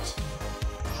deployment.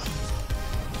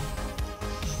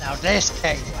 Now this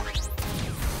game,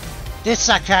 this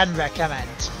I can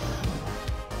recommend.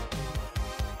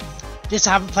 This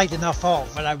I haven't played enough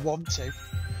of, but I want to.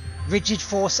 Rigid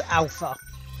Force Alpha.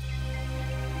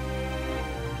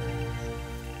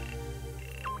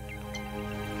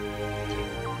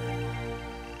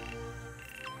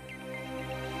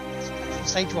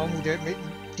 Stage 1, we'll do it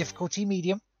difficulty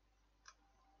medium.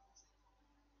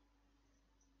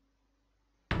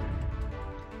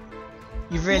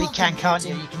 You really Welcome, can't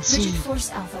you? You can see. Rigid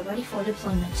Force Alpha ready for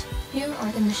deployment. Here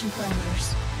are the mission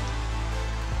parameters.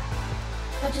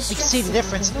 You can see the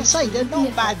difference, and I say they're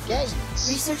not bad games.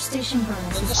 Research Station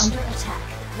Burns is under attack.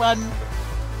 One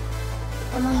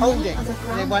holding.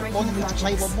 They wanted me to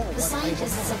play one more. The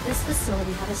scientists of this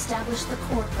facility have established the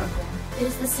core program. It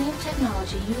is the same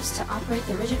technology used to operate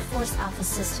the Rigid Force Alpha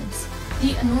systems.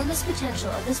 The enormous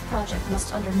potential of this project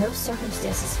must under no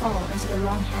circumstances fall into the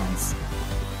wrong hands.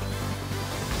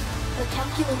 The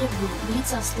calculated route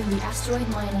leads us through the asteroid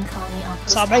mining colony on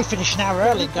So I may finish an hour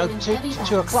early, go to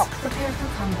 2 o'clock. Prepare for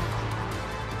combat.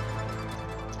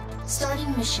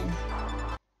 Starting mission.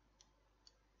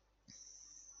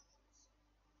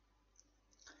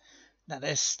 Now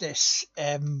this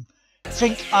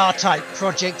Think R-Type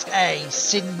Project A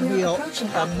Sinmio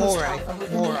Mora.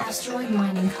 Asteroid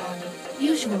mining colony.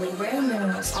 Usually rare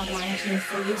minerals are mined here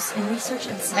for use in research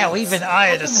and science. Hell, even Eye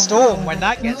of the Storm when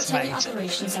that gets made.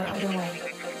 Operations are underway.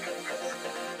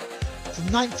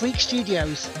 From Ninth Freak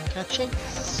Studios. Catching.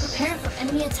 Prepare for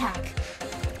enemy attack.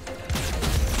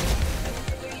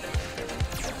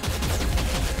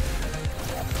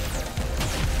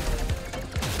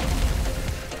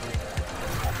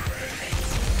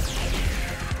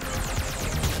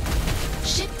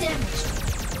 Ship damage.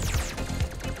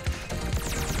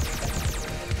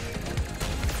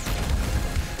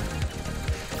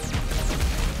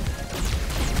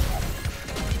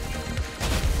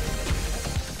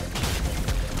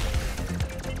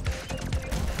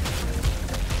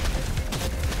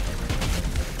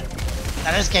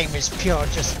 Now this game is pure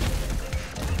just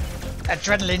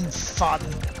adrenaline fun.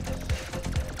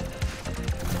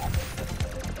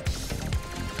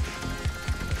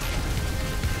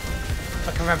 If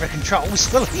I can remember the controls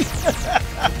fully.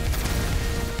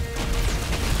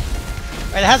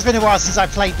 It has been a while since I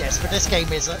played this, but this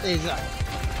game is very,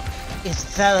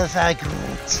 very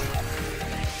good.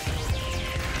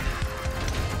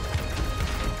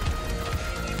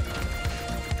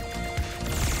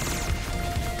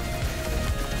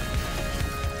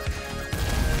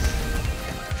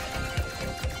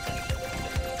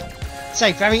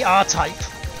 Say very R-Type.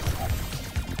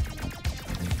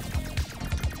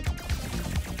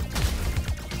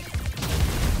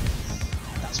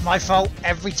 That's my fault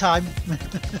every time.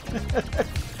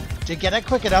 Didn't get it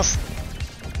quick enough.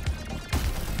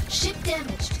 Ship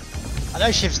damaged. I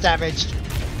know ship's damaged.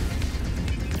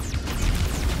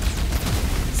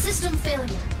 System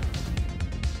failure.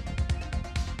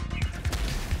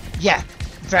 Yeah,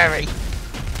 very.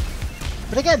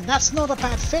 But again, that's not a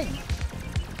bad thing.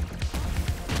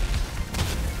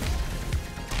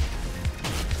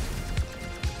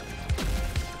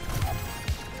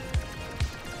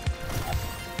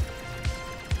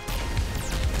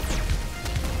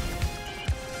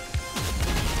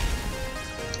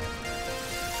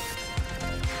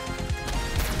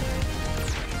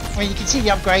 mean, you can see the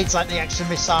upgrades like the extra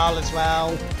missile as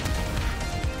well.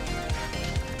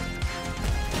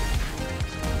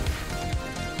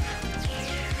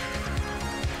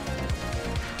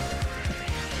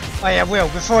 Oh yeah, Will,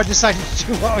 before I decided to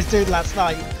do what I was doing last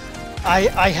night,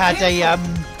 I had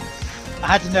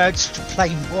an urge to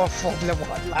play more Formula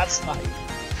 1 last night.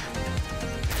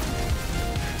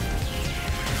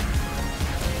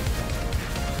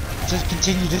 To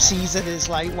continue the season is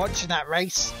like watching that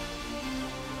race.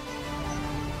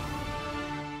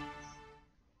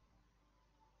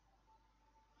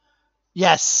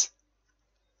 Yes.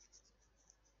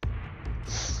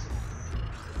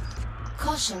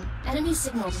 Caution, enemy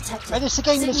signal detected. And it's a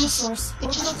game signal that's just, source, it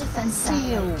orbital just defense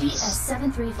satellite feels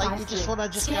DS-7353. like you just want to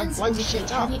just go and Scans blow indicate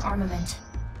shit up. heavy armament.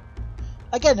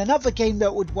 Again, another game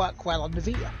that would work well on the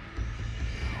Vita.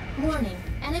 Warning,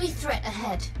 enemy threat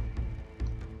ahead.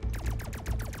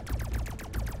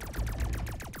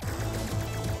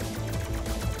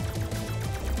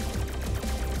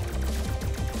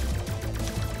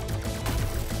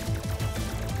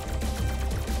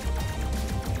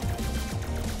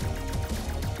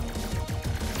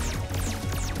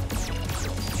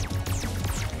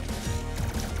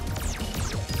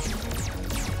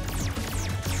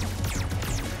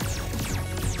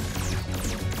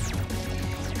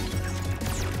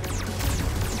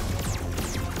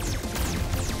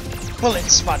 Bullet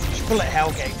sponge, bullet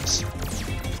hell games.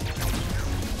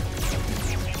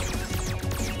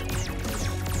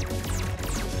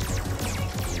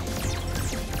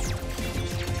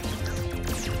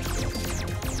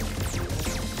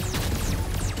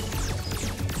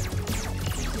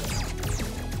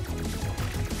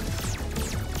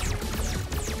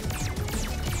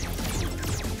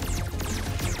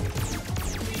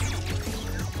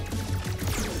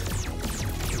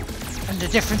 And the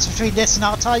difference between this and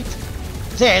R-Type?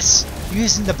 This,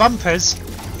 using the bumpers,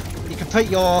 you can put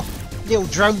your little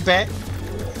drone bit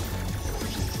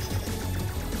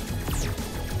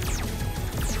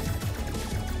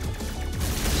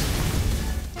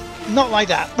not like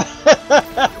that.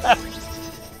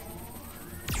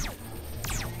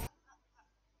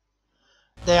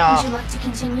 They are. Would you like to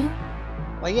continue?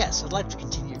 Well, yes, I'd like to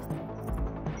continue.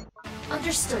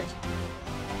 Understood.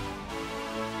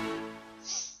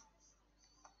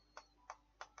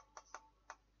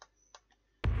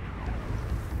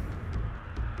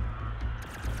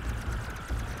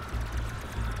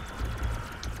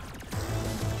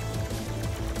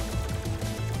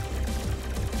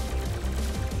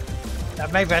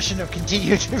 Maybe I shouldn't have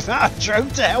continued without a drone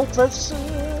to help us.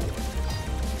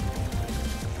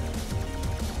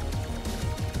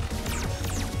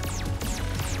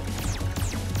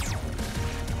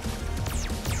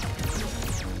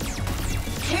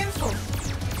 Careful!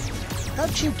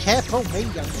 Don't you careful me,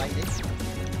 young lady.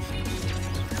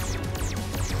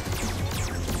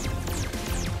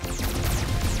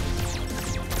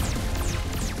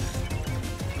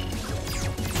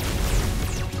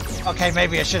 Okay,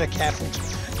 maybe I should have carefuled.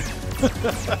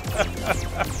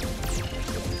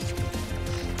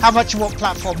 How much and what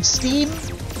platform? Steam?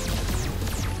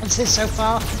 What's this so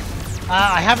far?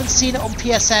 I haven't seen it on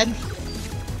PSN.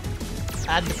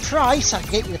 And the price, I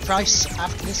can get you the price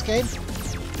after this game.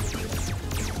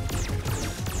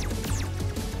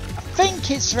 I think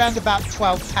it's around about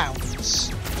 £12.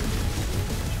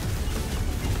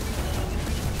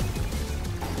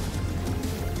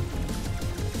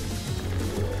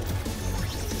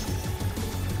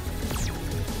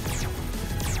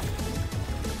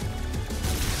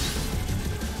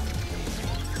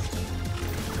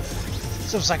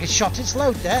 Looks like it shot its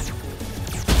load there.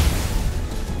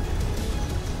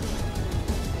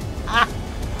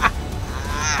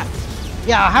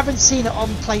 Yeah, I haven't seen it on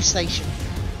PlayStation,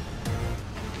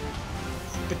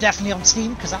 but definitely on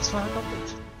Steam because that's where I got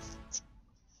it.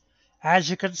 As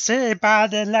you can see by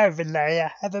the loading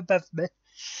layer I have above me.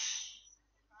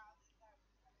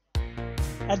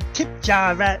 And tip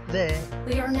jar right there.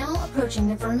 We are now approaching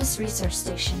the Vermis Research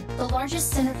Station, the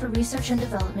largest center for research and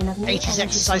development of new 80s energy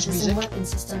exercise sources music. and weapon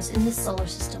systems in this solar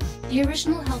system. The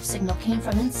original help signal came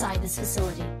from inside this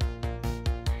facility.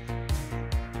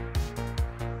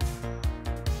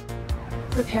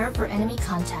 Prepare for enemy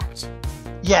contact.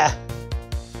 Yeah.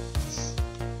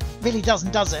 Really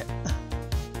doesn't, does it?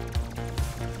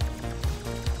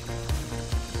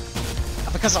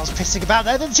 And because I was pissing about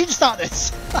there, I didn't see to start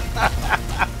this.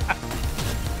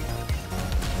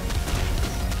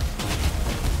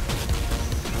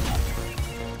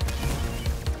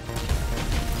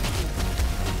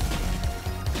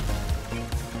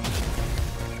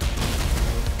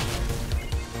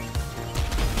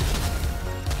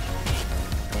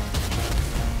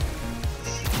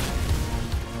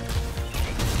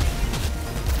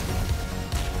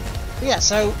 yeah,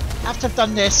 so after I've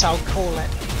done this, I'll call it.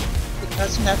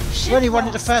 Because, you know, you only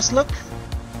wanted a first look.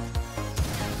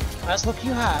 First look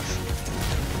you have.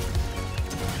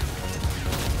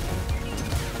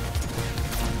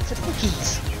 For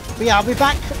quickies. But yeah, I'll be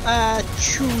back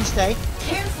Tuesday.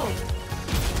 Careful.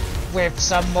 With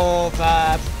some more of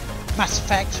Mass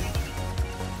Effect.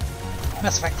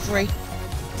 Mass Effect 3.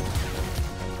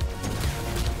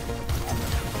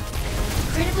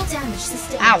 Critical damage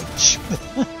sustained. Ouch!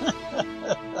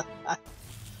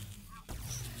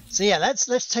 So yeah,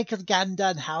 let's take a gander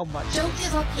on how much. Don't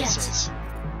give up yet. Is.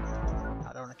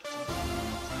 I don't want to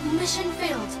continue. Mission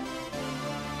failed.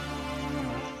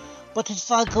 But it's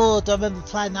felt good. I remember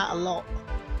playing that a lot.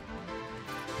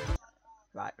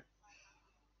 Right.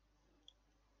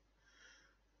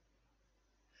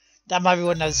 That might be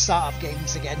one of those startup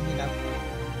games again, you know.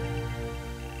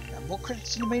 More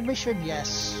credits in the main mission,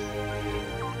 yes.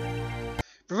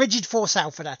 The Rigid Force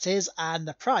Alpha, that is, and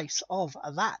the price of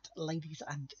that, ladies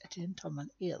and gentlemen,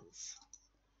 is...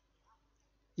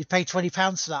 You pay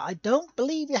 £20 for that. I don't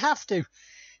believe you have to.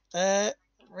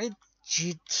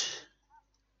 Rigid...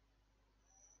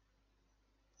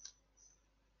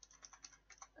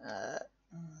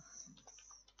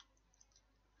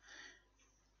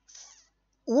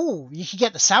 Oh, you can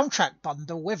get the soundtrack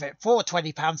bundle with it for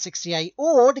 £20.68,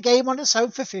 or the game on its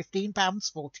own for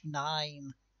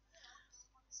 £15.49.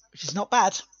 Which is not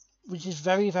bad. Which is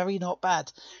very, very not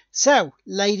bad. So,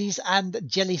 ladies and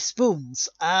jelly spoons,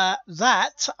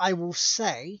 that, I will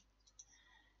say,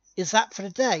 is that for the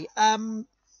day. So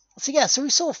yeah, so we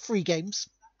saw 3 games.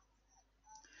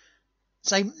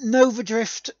 So, Nova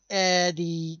Drift,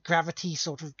 the gravity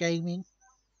sort of gaming.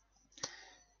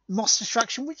 Moss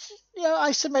Destruction, which is, you know,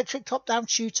 isometric top-down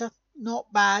shooter,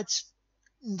 not bad.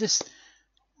 Just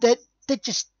they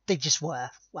just were,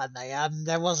 weren't they?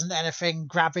 There wasn't anything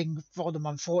grabbing for them,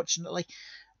 unfortunately.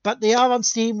 But they are on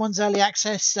Steam. One's early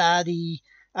access. The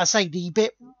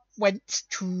bit went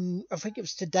to, I think it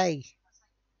was today.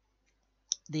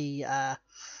 The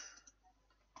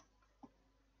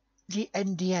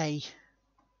NDA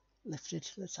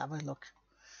lifted. Let's have a look.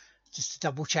 Just to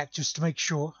double check, just to make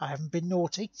sure I haven't been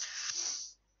naughty.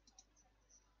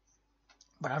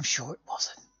 But I'm sure it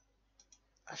wasn't.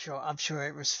 I'm sure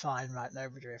it was fine. Right,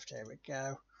 Nova Drift. Here we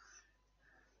go.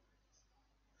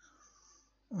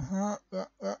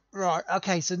 Right,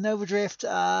 okay, so Nova Drift,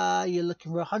 you're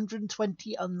looking for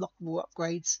 120 unlockable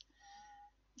upgrades.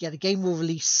 Yeah, the game will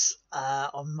release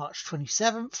on March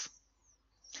 27th.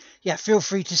 Yeah, feel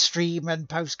free to stream and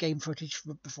post game footage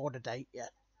before the date, yeah.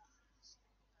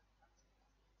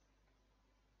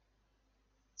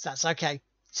 So that's okay.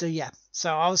 So yeah,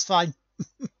 so I was fine.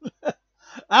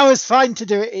 I was fine to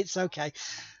do it, it's okay.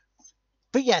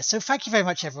 But yeah, so thank you very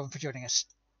much everyone for joining us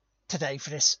today for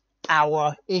this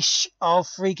hour-ish of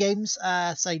 3 games.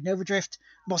 Say Nova Drift,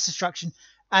 Moss Destruction,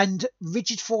 and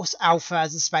Rigid Force Alpha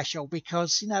as a special,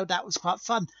 because, you know, that was quite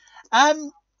fun.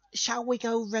 Shall we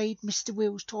go raid Mr.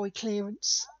 Will's toy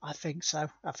clearance? I think so.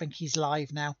 I think he's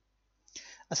live now.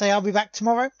 I say I'll be back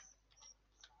tomorrow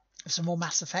with some more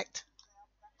Mass Effect.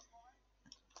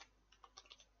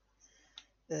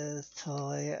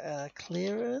 Toy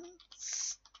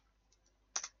clearance.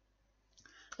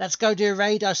 Let's go do a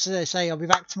raid. I say I'll be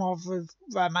back tomorrow with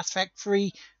Mass Effect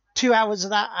 3. 2 hours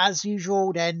of that as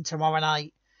usual. Then tomorrow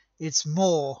night it's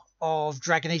more of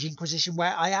Dragon Age Inquisition,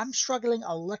 where I am struggling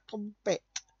a little bit.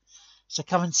 So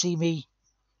come and see me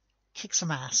kick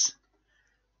some ass.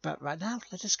 But right now,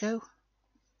 let us go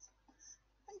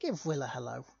and give Will a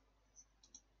hello.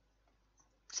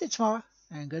 See you tomorrow,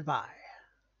 and goodbye.